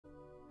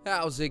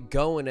How's it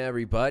going,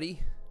 everybody?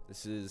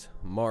 This is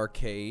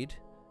Marcade.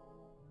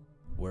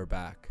 We're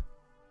back.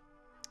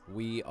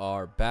 We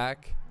are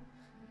back.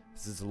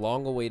 This is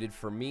long awaited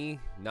for me,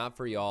 not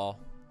for y'all.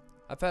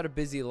 I've had a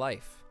busy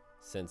life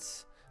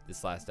since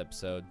this last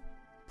episode.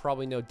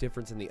 Probably no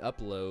difference in the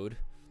upload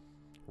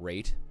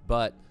rate,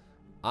 but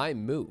I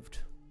moved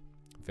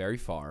very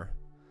far.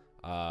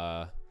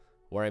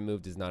 Where I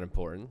moved is not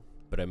important,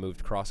 but I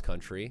moved cross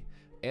country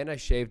and I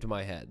shaved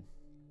my head.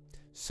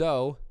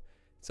 So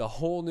it's a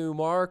whole new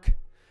Mark.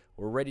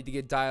 We're ready to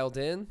get dialed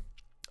in.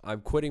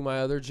 I'm quitting my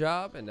other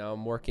job and now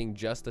I'm working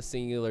just a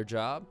singular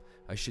job.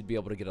 I should be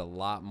able to get a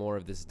lot more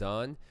of this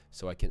done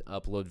so I can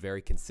upload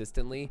very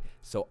consistently.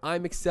 So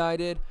I'm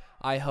excited.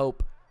 I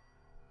hope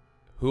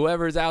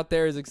whoever's out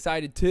there is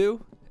excited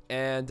too.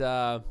 And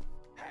I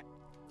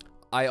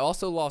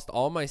also lost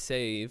all my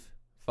save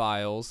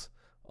files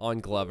on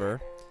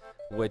Glover,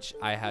 which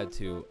I had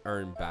to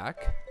earn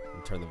back.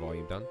 And turn the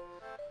volume down.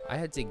 I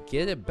had to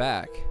get it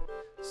back,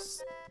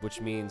 which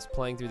means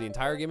playing through the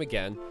entire game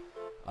again,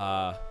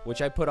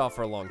 which I put off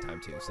for a long time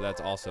too. So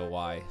that's also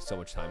why so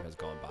much time has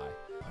gone by.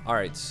 All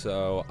right,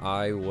 so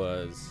I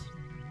was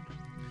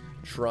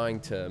trying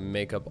to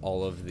make up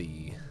all of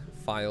the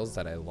files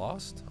that I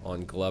lost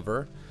on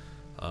Glover.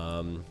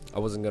 I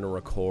wasn't gonna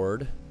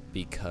record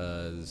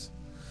because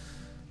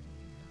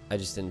I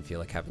just didn't feel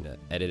like having to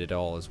edit it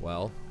all as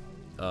well.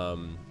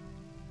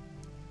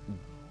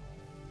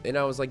 And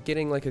I was like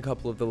getting like a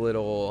couple of the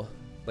little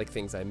like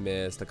things I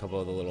missed, a couple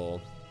of the little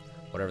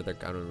whatever they're,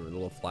 I don't know, the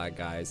little flag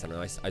guys. I don't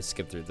know. I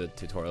skipped through the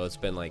tutorial. It's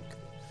been like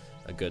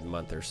a good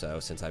month or so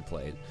since I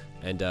played,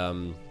 and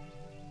I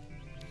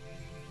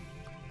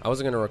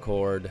wasn't gonna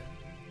record.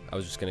 I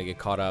was just gonna get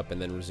caught up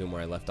and then resume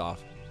where I left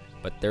off.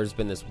 But there's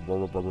been this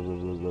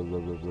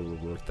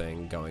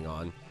thing going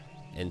on,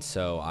 and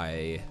so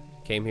I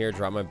came here,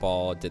 dropped my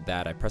ball, did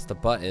that. I pressed the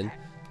button,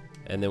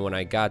 and then when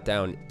I got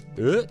down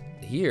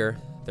here,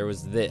 there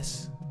was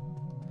this,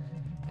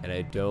 and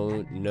I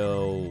don't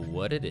know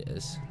what it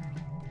is.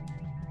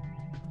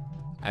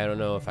 I don't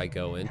know if I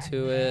go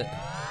into it.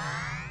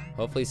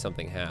 Hopefully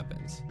something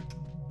happens.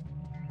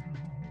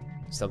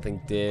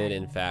 Something did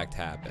in fact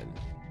happen.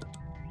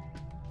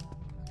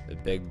 The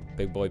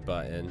big boy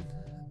button.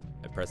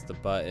 I pressed the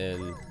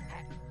button.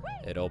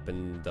 It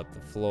opened up the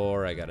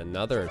floor. I got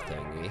another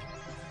thingy.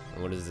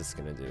 And what is this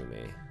gonna do to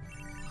me?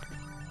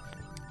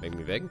 Make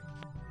me big?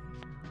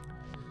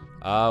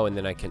 Oh, and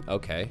then I can,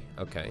 okay.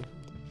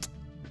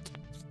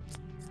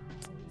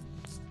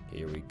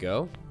 Here we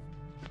go.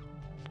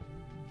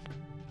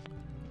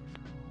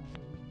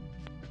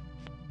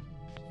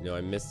 You know,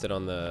 I missed it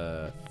on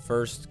the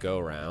first go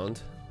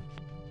round.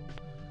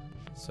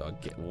 So I'll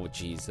get, oh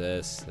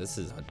Jesus, this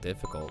is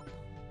difficult.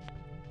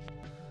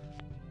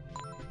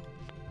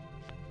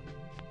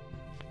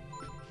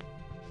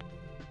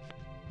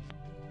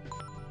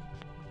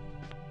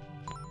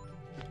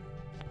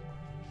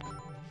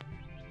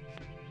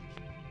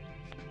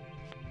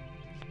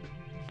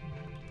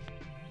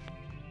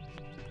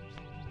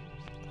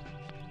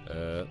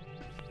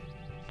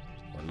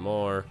 One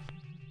more.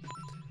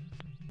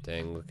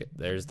 Dang, look at,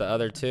 there's the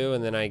other two,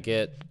 and then I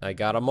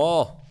got them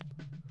all.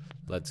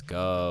 Let's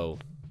go.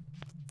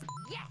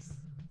 Yes.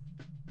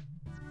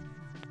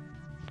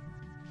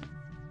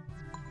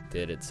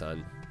 Did it,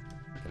 son.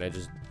 Can I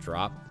just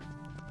drop?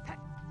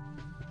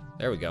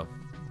 There we go.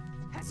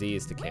 Z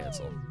is to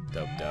cancel.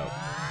 Dope.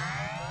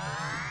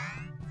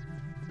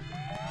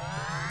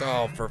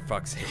 Oh, for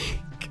fuck's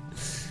sake.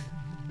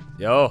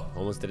 Yo,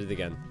 almost did it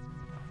again.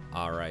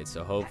 All right,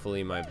 so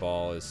hopefully my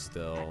ball is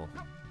still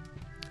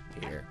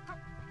here.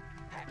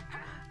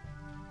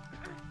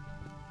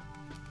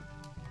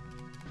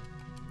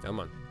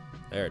 Come on.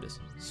 There it is.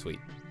 Sweet.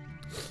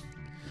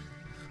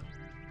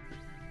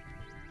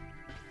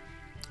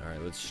 All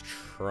right, let's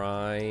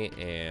try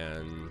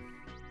and...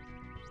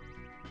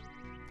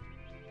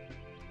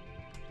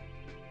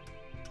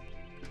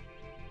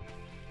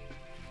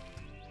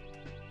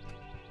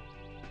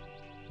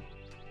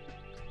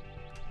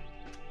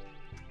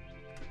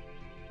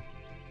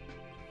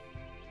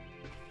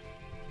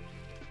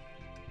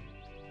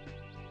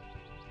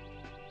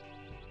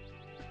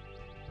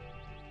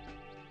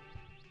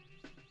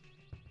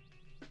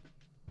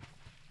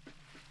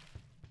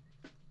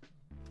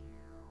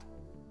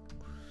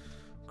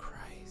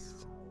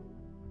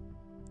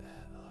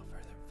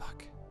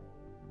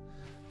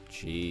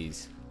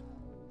 Jeez.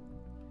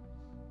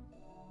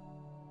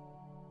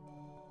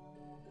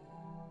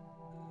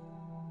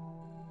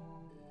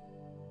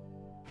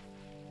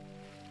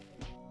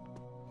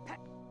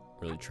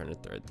 Really trying to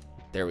thread.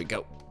 There we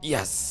go.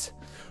 Yes.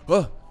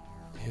 Oh.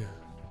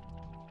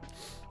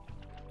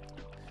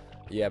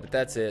 Yeah, but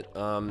that's it.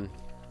 Oh,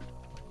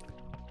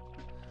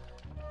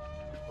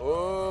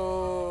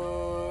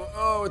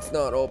 it's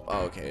not open.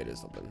 Oh, okay, it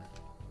is open.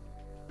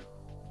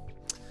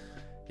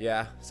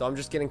 Yeah, so I'm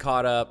just getting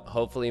caught up.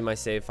 Hopefully my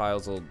save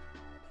files will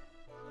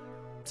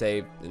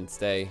save and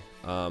stay.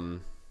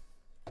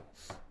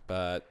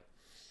 But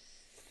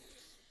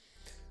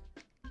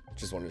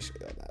just wanted to show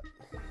you that.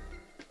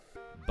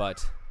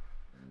 But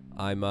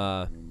I'm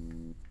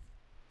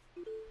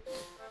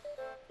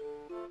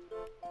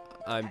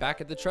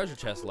back at the treasure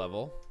chest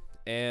level,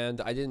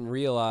 and I didn't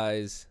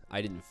realize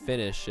I didn't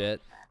finish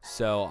it,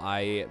 so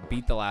I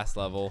beat the last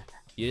level.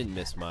 You didn't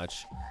miss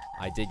much.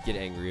 I did get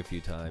angry a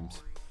few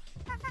times.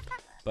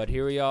 But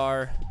here we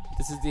are.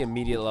 This is the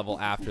immediate level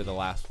after the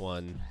last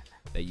one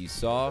that you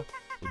saw,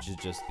 which is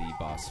just the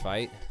boss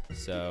fight.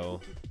 So,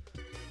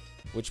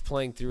 which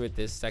playing through it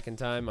this second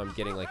time, I'm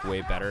getting like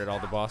way better at all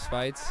the boss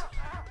fights.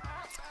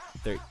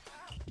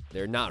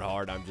 They're not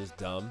hard, I'm just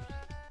dumb.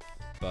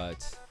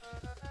 But,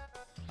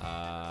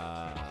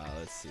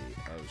 let's see.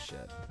 Oh,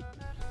 shit.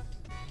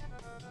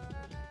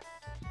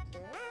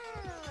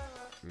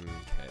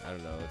 Okay, I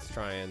don't know. Let's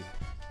try and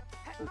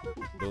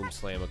boom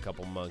slam a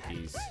couple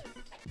monkeys.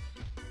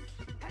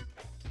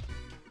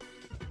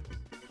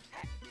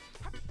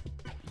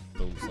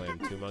 Boom slam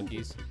 2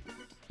 monkeys.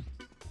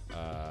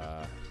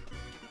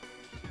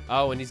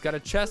 Oh, and he's got a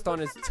chest on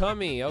his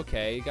tummy.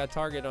 Okay, he got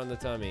target on the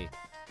tummy.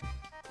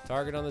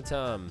 Target on the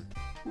tum.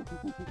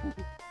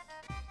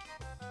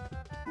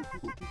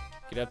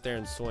 Get up there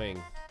and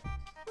swing.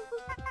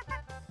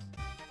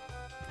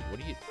 What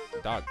are you,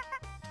 dog?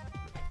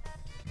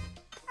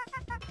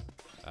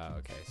 Oh,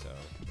 okay, so.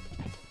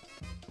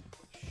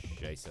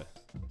 Scheiße.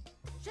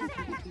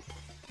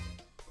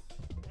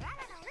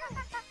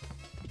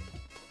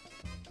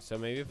 So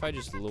maybe if I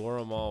just lure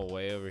them all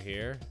way over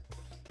here,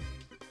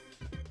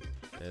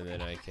 and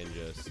then I can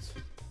just.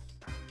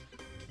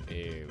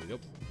 Here we go.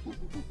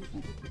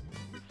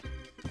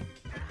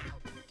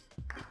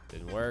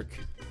 Didn't work.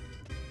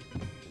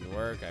 Didn't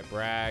work. I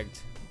bragged.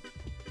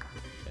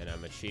 And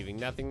I'm achieving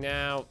nothing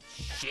now.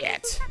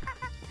 Shit!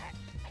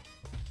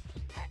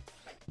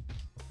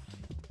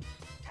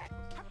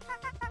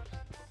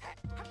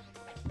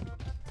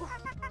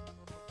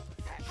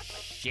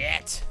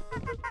 Shit!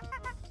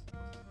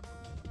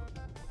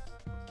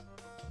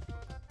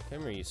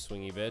 Come here, you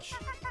swingy bitch.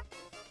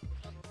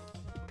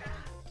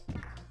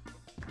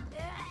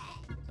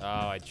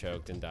 Oh, I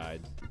choked and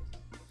died.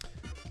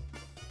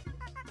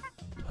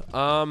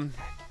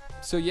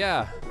 So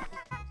yeah,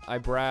 I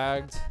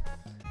bragged,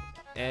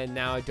 and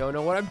now I don't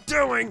know what I'm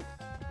doing.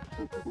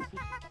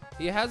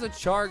 He has a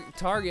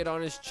target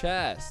on his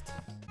chest.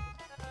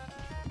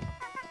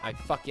 I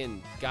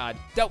fucking, God,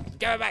 don't,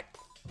 give it back.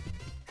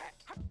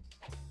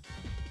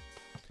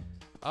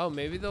 Oh,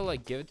 maybe they'll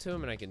like give it to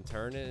him and I can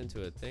turn it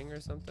into a thing or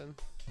something.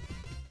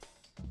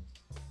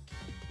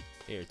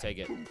 Here, take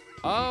it.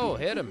 Oh,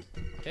 hit him.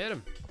 Hit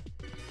him.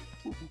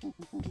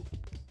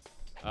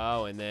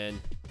 Oh, and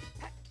then.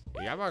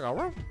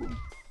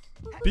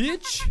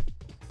 Bitch!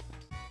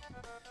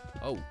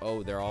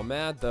 Oh, they're all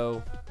mad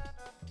though.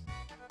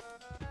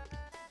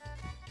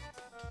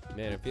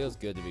 Man, it feels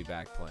good to be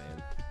back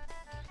playing.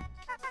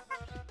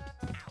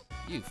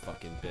 You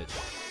fucking bitch.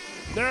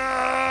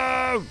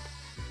 No!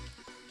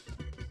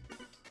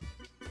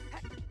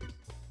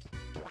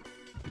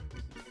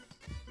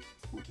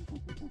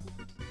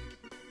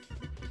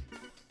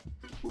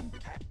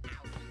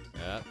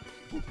 Yeah.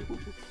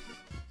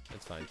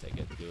 That's fine, take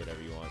it. Do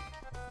whatever you want.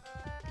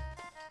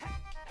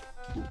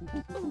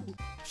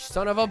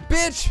 Son of a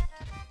bitch!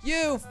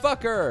 You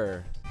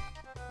fucker!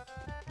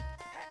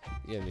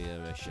 Give me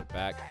my shit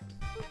back.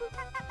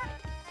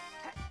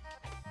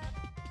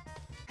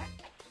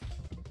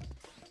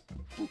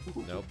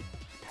 Nope.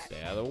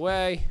 Stay out of the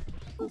way.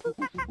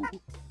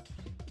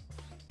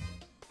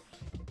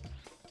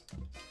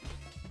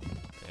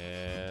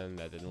 And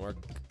that didn't work.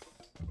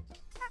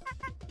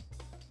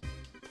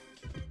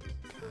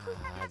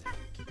 God.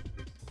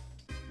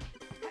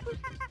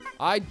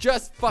 I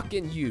just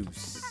fucking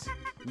use.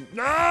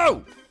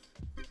 No!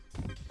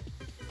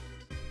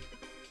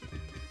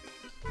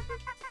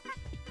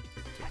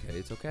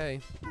 It's okay.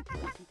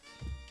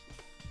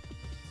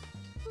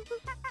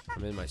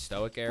 I'm in my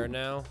stoic era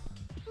now.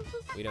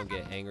 We don't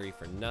get angry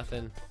for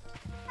nothing.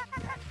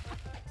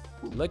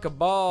 Lick a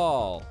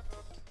ball.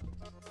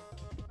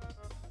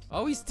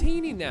 Oh, he's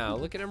teeny now.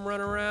 Look at him run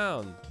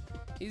around.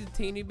 He's a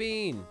teeny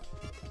bean.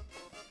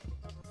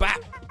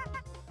 Bap!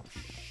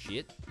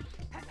 Shit.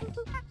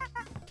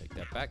 Take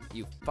that back,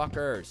 you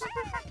fuckers.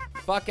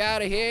 Fuck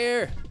out of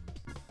here.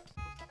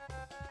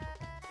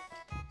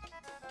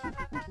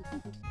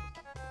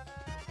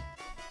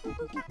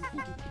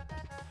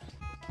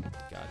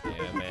 God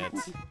damn it.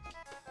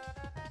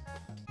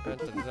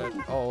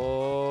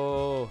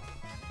 Oh.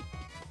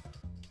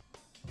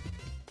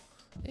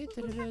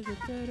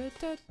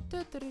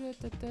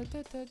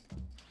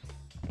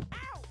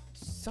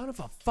 Son of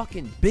a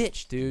fucking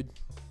bitch, dude.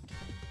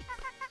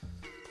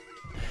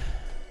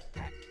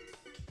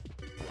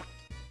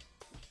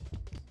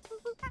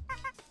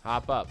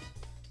 Hop up.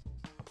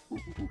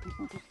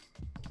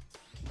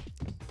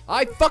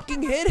 I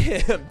fucking hit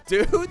him,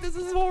 dude. This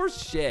is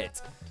horse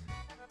shit.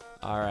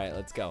 All right,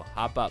 let's go.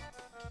 Hop up.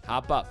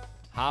 Hop up.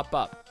 Hop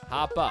up.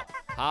 Hop up.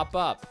 Hop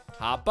up.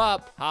 Hop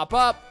up. Hop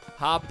up.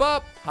 Hop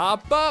up.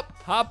 Hop up.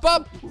 Hop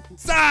up.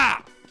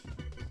 Sa!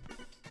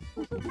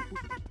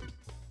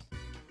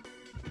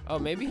 Oh,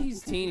 maybe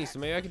he's teeny, so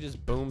maybe I could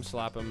just boom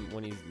slap him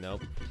when he's.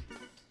 Nope.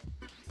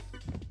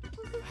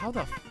 How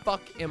the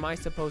fuck am I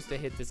supposed to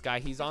hit this guy?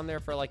 He's on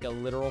there for like a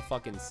literal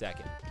fucking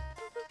second.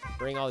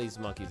 Bring all these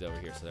monkeys over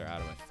here so they're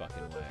out of my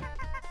fucking way.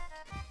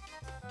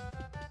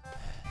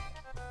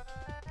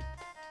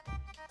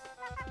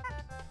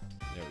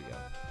 There we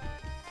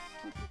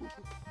go.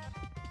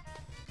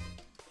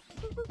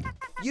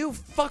 You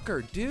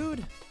fucker,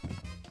 dude!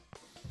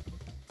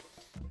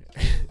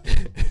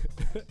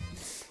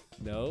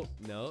 No,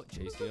 no,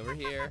 chase me over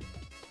here.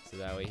 So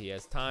that way he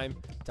has time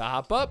to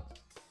hop up.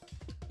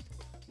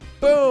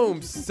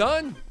 Boom,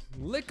 son!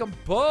 Lick a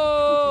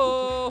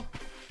ball!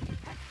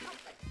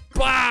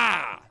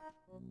 Bah!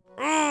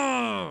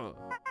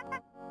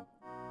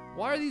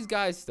 Why are these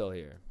guys still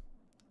here?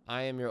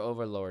 I am your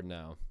overlord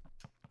now.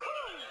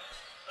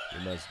 You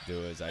must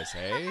do as I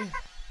say.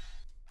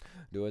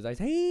 Do as I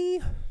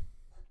say.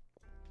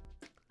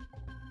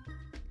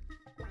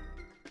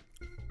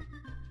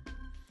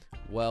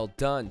 Well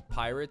done,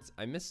 pirates.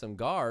 I missed some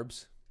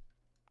garbs.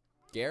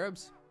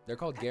 Garibs? They're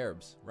called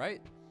garibs,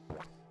 right?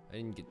 I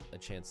didn't get a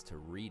chance to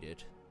read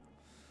it.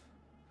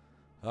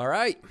 All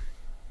right.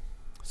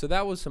 So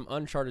that was some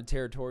uncharted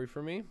territory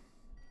for me,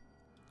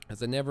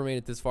 as I never made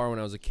it this far when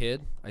I was a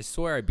kid. I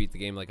swear I beat the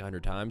game like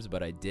 100 times,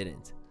 but I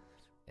didn't.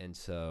 And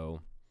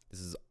so this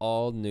is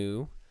all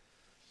new.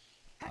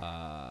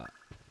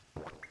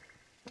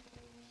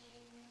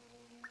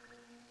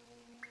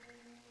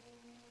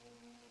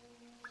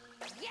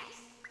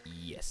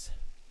 Yes.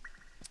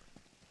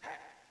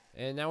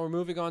 And now we're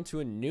moving on to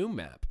a new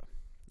map.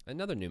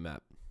 Another new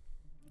map,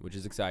 which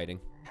is exciting.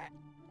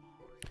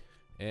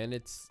 And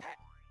it's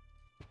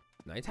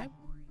nighttime?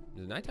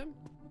 Is it nighttime?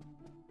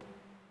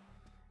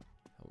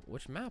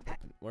 Which map?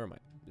 Where am I?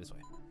 This way.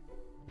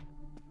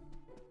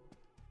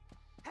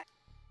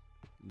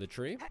 The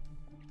tree?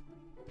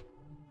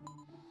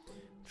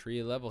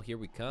 Tree level, here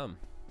we come.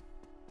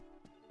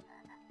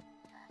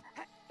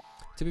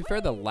 To be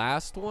fair, the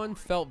last one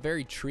felt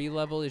very tree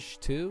level-ish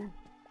too.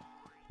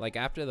 Like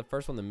after the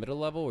first one, the middle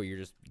level where you're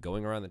just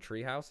going around the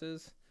tree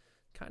houses.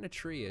 Kind of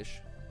tree-ish,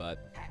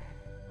 but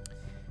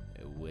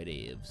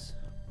whatevs.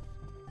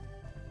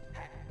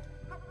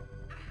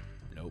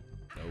 Nope,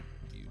 nope,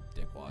 you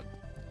dickwad.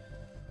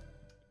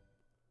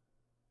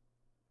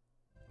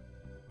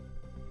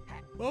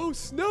 Oh,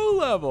 snow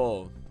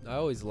level! I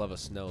always love a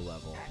snow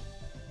level.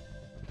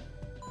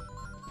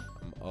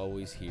 I'm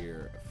always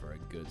here for a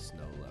good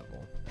snow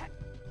level.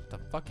 What the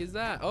fuck is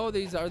that? Oh,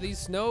 these are these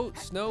snow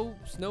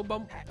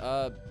bump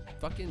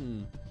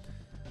fucking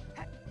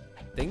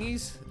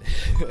thingies?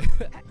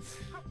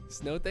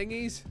 Snow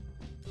thingies?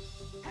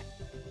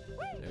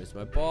 There's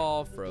my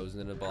ball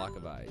frozen in a block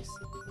of ice.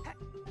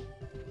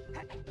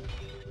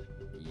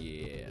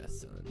 Yeah,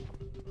 son.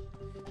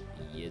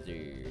 Yes,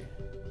 sir.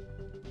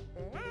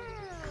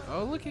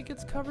 Oh, look, it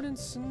gets covered in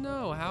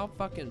snow. How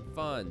fucking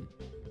fun.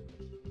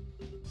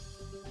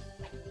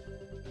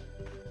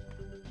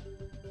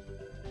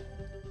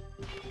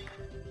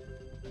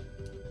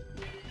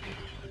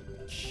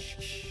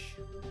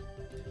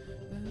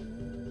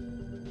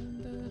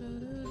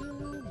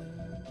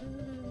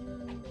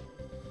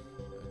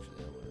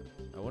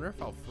 I wonder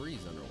if I'll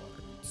freeze underwater.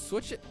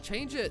 Switch it,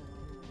 change it.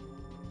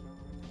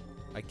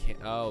 I can't,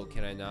 oh,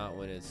 can I not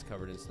when it's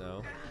covered in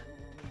snow?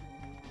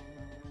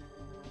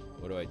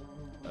 What do I,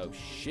 oh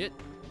shit.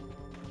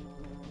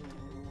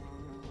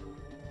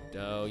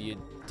 No, you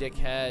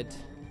dickhead.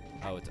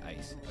 Oh, it's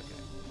ice, okay.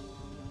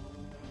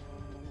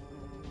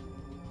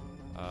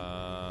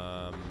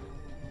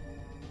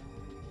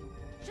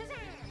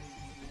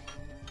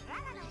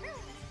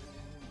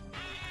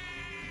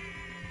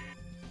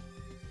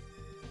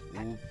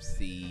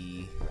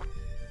 Oopsie.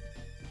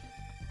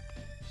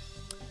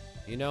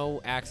 You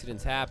know,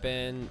 accidents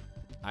happen.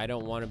 I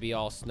don't want to be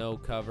all snow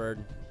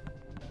covered.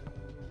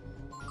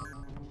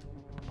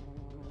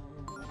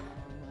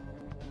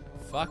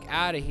 Fuck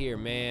out of here,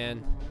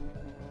 man.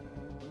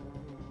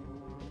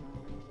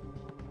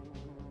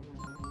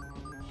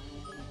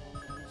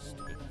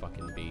 Stupid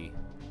fucking bee.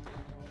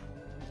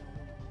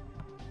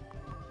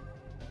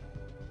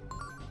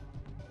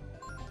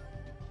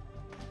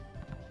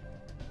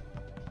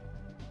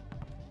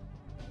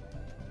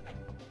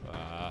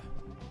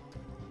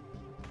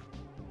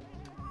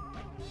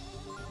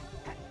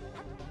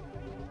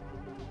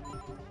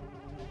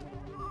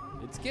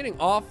 It's getting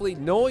awfully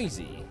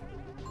noisy.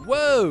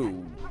 Whoa!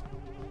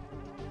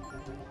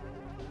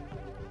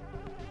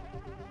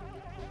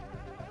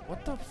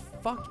 What the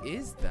fuck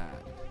is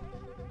that?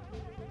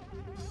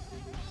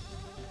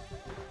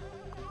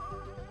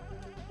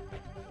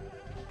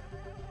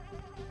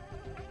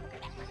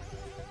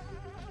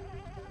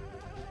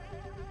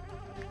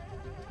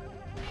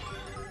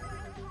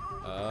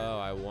 Oh,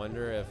 I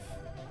wonder if...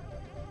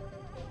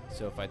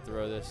 So if I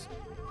throw this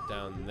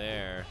down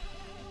there,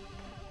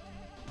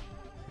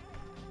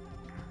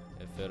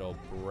 if it'll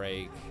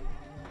break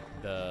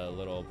the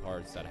little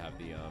parts that have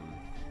the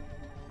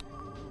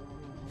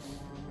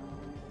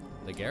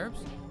garibs?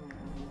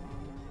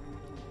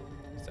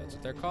 That's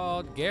what they're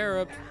called.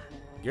 Garib.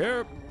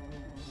 Garib.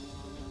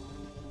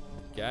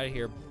 Get out of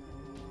here,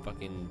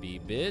 fucking bee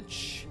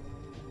bitch.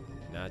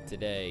 Not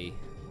today.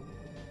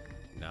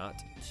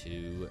 Not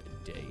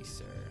today,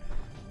 sir.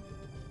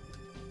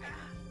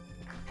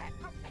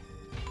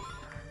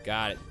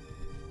 Got it.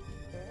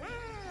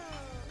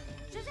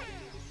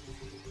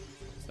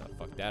 Let's not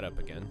fuck that up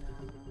again.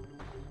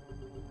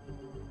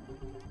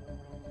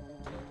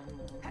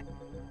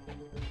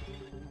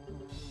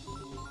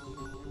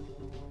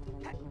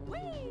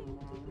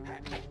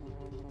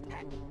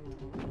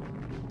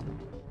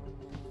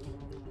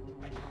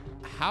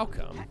 How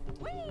come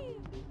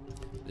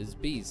this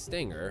bee's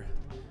stinger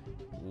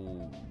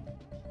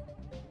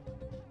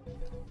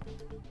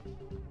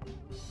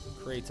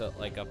creates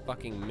like a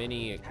fucking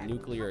mini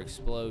nuclear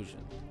explosion?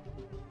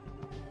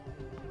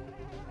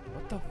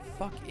 What the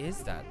fuck is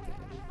that thing?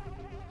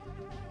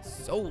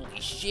 Holy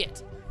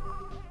shit!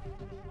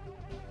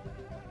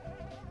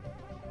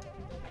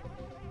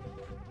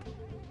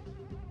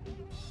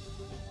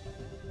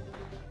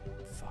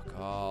 Fuck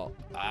all.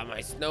 Ah, my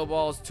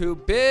snowball's too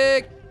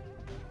big!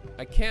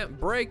 I can't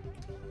break.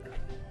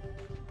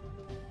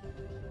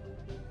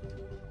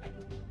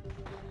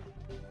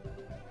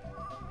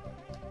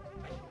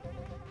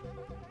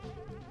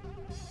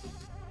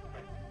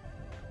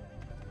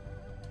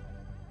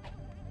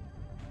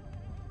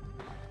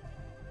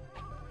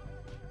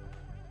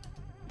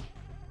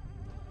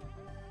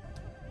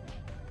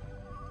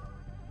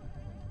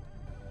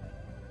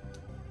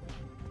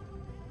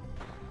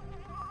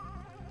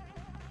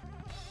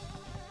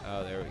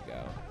 Oh, there we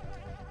go.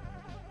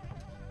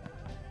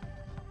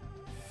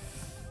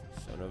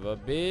 Son of a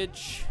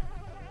bitch.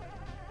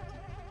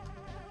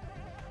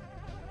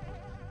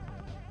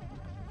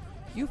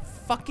 You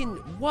fucking,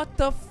 what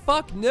the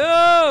fuck?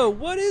 No!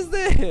 What is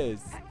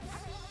this?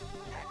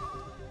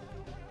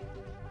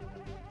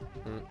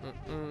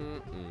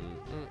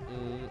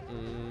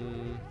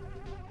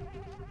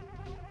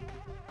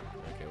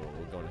 Okay, well,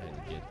 we're going ahead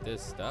and get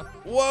this stuff.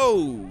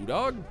 Whoa,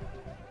 dog.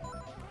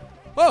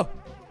 Oh!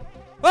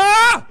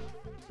 Ah!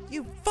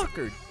 You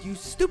fucker, you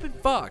stupid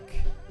fuck.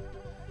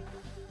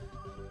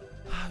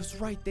 I was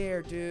right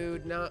there,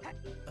 dude. Not.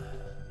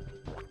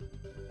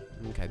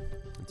 Okay,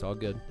 it's all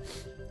good.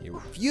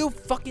 You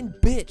fucking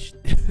bitch.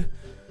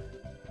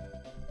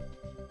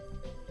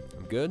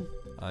 I'm good.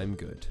 I'm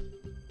good.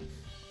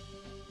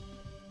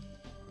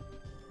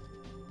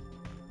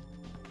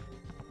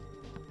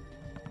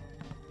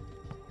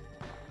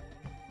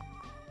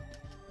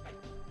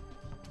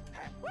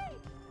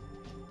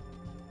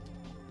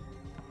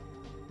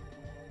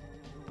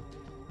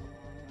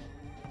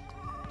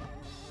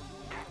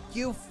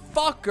 You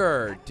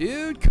fucker,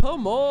 dude,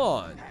 come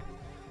on.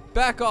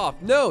 Back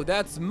off. No,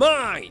 that's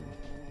mine.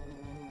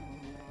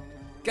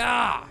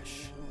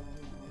 Gosh.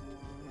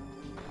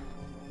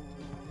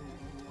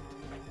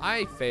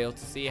 I fail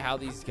to see how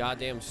these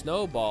goddamn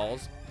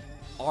snowballs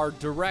are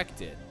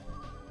directed.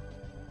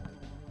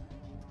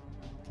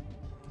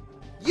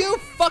 You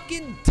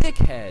fucking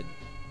dickhead.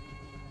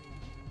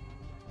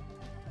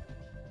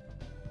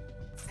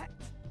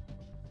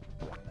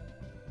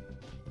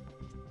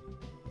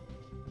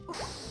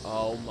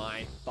 Oh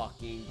my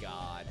fucking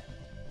god.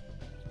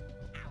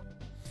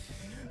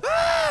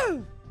 Ah!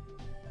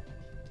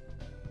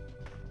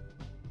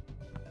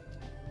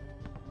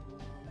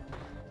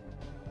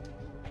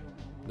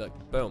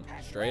 Look, boom,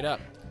 straight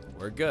up.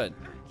 We're good.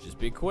 Just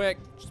be quick.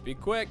 Just be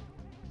quick.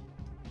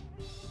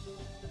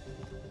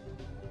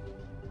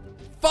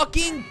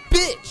 Fucking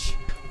bitch!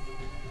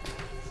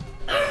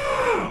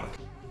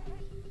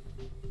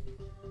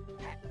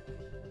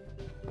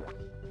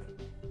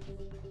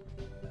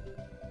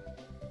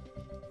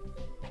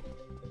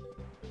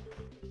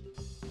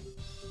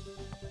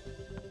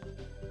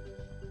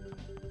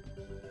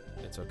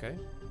 It's okay.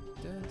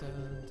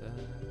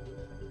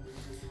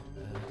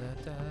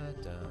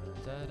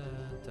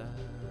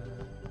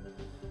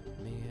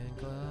 Me and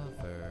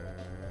Glover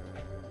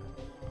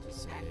to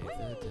save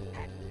the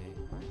day.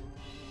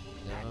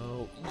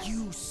 No,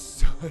 you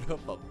son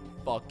of a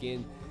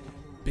fucking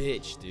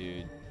bitch,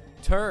 dude.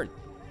 Turn.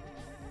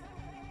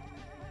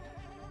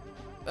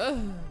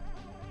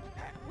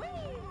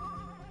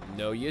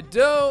 No, you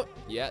don't.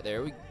 Yeah,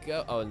 there we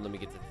go. Oh, and let me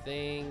get the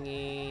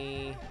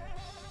thingy.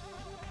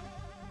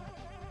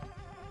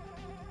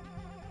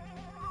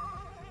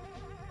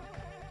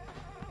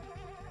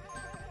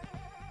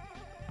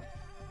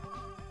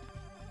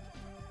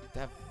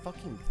 That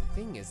fucking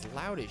thing is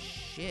loud as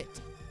shit.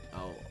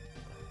 Oh.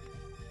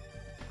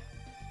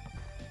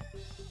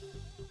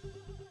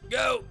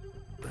 Go!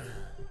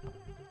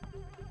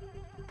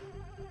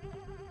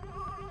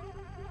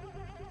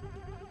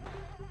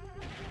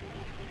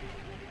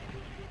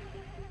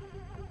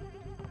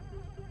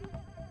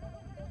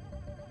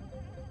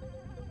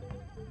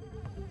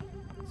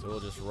 So we'll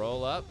just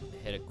roll up,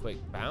 hit a quick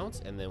bounce,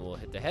 and then we'll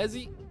hit the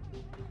hezzy.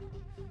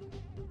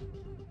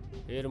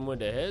 Hit him with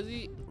the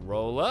hezzy,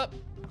 roll up.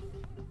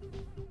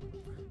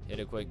 Hit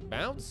a quick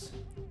bounce.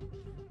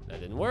 That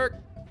didn't work.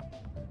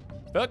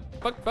 Fuck,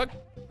 fuck, fuck.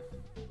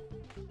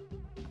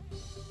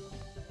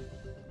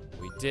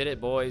 We did it,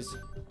 boys.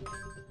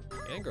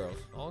 And girls,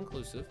 all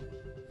inclusive.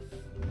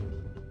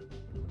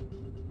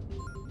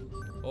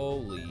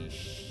 Holy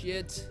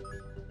shit.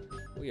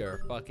 We are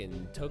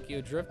fucking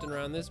Tokyo drifting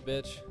around this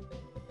bitch.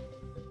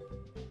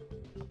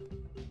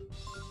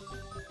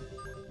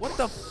 What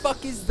the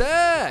fuck is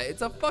that?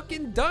 It's a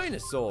fucking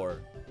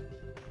dinosaur.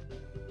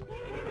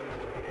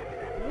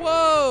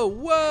 Whoa,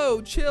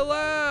 whoa, chill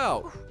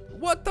out.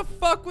 What the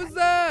fuck was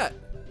that?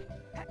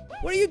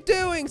 What are you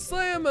doing?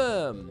 Slam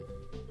him.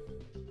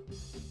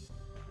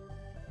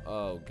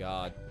 Oh,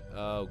 God.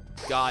 Oh,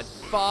 God.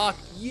 Fuck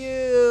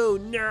you.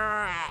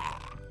 Nah.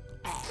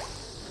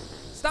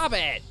 Stop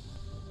it.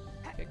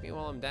 Kick me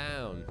while I'm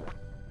down.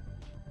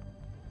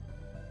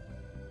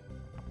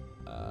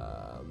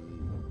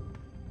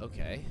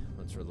 Okay.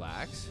 Let's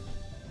relax.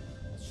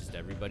 Let's just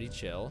everybody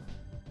chill.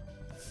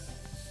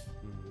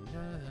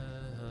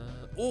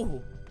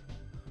 Ooh.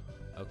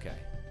 Okay.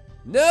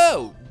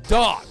 No,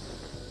 dog.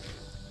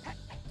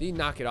 Did he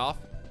knock it off?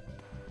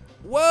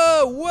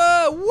 Whoa,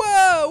 whoa,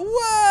 whoa,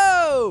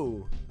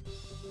 whoa!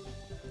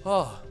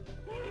 Oh.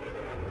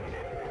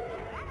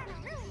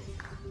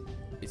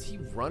 Is he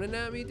running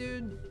at me,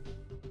 dude?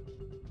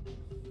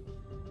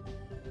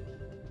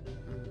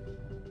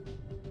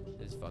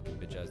 This fucking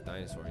bitch-ass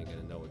dinosaur ain't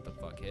gonna know what the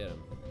fuck hit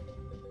him.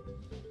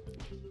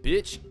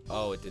 Bitch!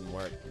 Oh, it didn't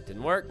work. It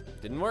didn't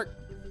work. Didn't work.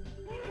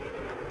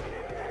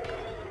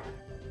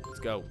 Let's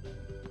go.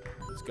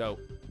 Let's go.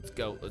 Let's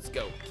go. Let's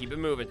go. Keep it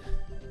moving.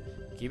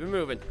 Keep it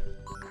moving.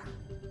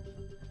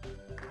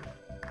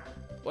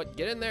 What?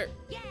 Get in there.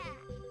 Yeah.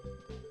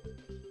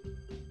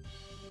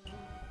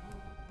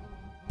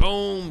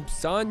 Boom,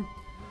 son.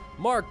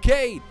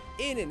 Marcade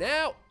in and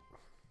out.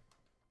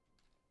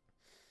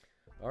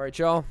 All right,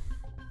 y'all.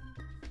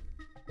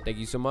 Thank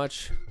you so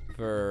much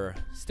for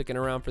sticking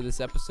around for this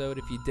episode.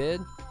 If you did,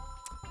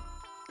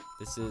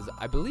 this is,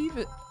 I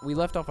believe we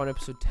left off on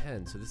episode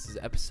 10, so this is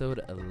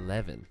episode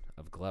 11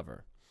 of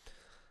Glover.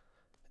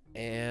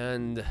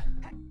 And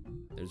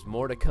there's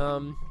more to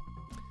come.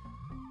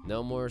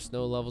 No more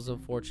snow levels,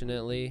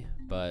 unfortunately,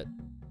 but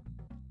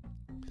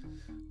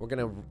we're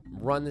gonna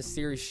run this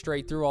series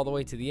straight through all the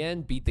way to the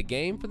end, beat the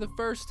game for the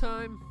first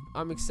time.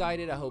 I'm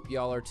excited. I hope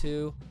y'all are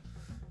too.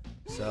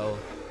 So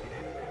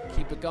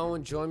keep it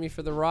going. Join me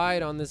for the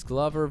ride on this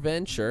Glover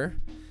venture,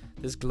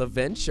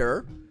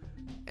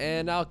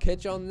 and I'll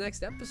catch you on the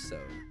next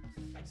episode.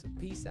 So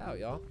peace out,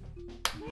 y'all.